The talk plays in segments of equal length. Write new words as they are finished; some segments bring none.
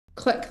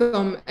click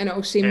them and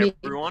it'll say Hey make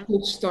everyone,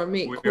 host or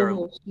make we are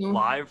co-host. No?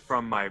 live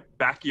from my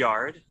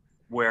backyard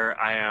where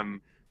I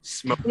am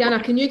smoking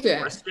Yana, can you do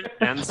it? brisket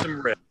and some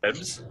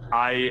ribs.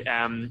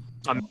 I'm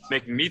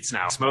making meats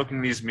now.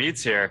 Smoking these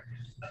meats here.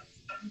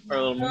 Our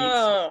little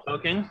meat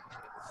smoking.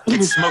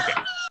 It's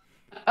smoking.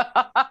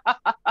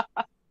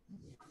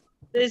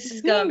 This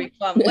is gonna be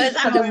fun. Where's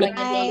Adam when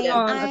you need him?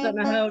 I don't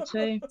know how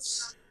to.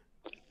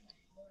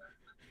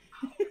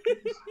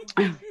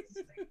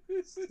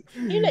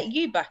 Who let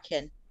you back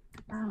in?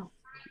 Oh.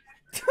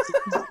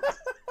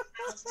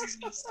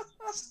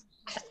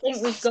 I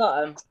think we've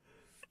got him.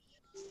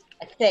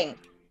 I think.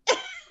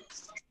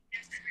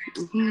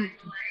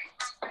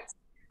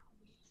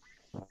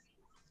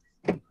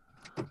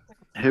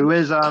 Who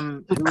is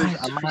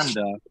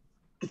Amanda?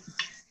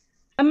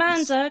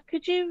 Amanda,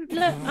 could you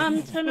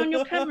turn on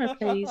your camera,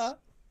 please?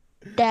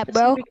 That So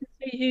bro, we can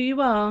see who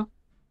you are.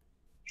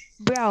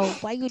 bro,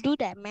 why you do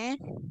that,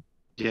 man?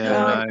 Yeah,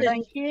 no.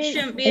 Thank you. You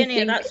shouldn't be in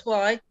here, that's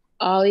why.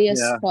 Alias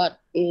Yeah. spot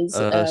is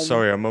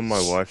Sorry, I'm on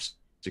my wife's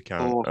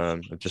account.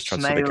 I'm just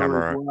trying to set the Snail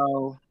camera as out.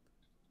 well.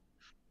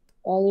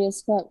 alias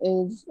spot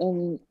is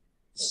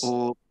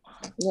Or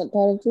not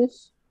part of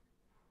this.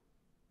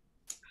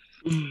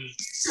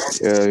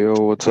 Yeah, yo,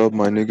 what's up,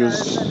 my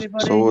niggas?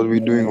 everybody. So what are we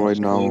doing right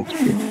now?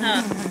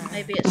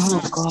 Maybe it's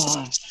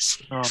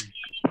not.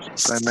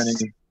 so many.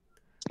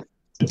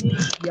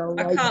 Yo,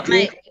 I can't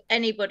make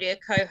anybody a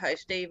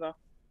co-host either.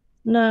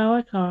 No,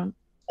 I can't.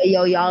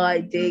 Yo, y'all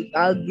like dick?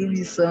 I'll give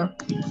you some.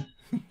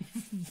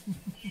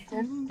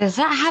 Does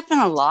that happen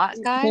a lot,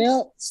 guys? Can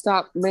you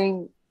stop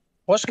being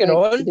What's going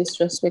on?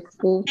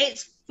 disrespectful?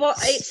 It's a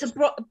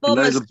Loads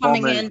bombers of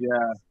coming bombers, in.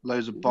 yeah.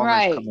 Loads of bombers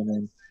Right. coming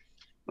in.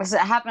 Does it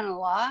happen a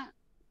lot?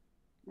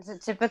 Is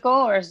it typical,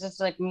 or is this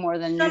like more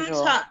than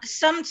usual?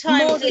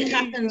 Sometimes it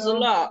happens a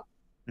lot.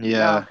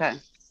 Yeah. Oh, okay.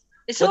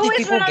 It's What do always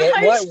people when get?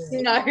 I'm What-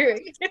 hosting,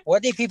 though.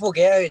 What did people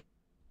get?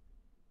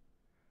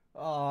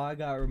 Oh, I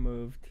got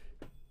removed.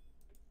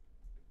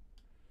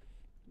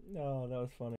 No, that was funny.